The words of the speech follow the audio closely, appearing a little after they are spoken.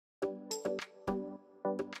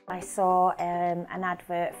I saw an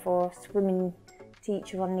advert for Swimming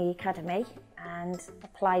Teacher on the Academy and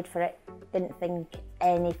applied for it. Didn't think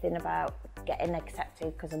anything about getting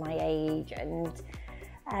accepted because of my age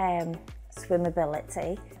and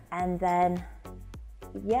swimmability. And then,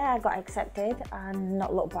 yeah, I got accepted and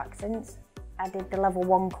not looked back since. I did the level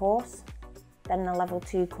 1 course, then the level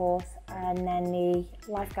 2 course, and then the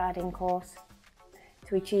lifeguarding course.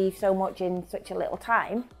 To achieve so much in such a little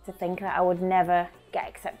time, to think that I would never get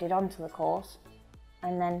accepted onto the course,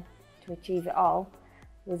 and then to achieve it all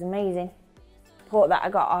was amazing. The support that I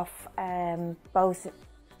got off both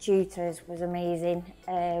tutors was amazing,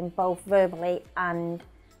 both verbally and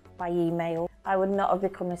by email. I would not have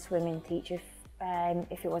become a swimming teacher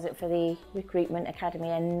if it wasn't for the Recruitment Academy,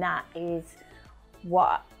 and that is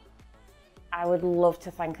what I would love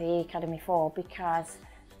to thank the Academy for, because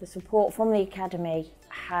the support from the Academy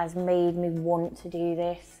has made me want to do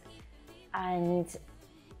this, and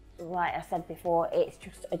like I said before, it's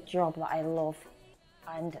just a job that I love,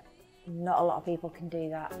 and not a lot of people can do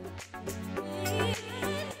that.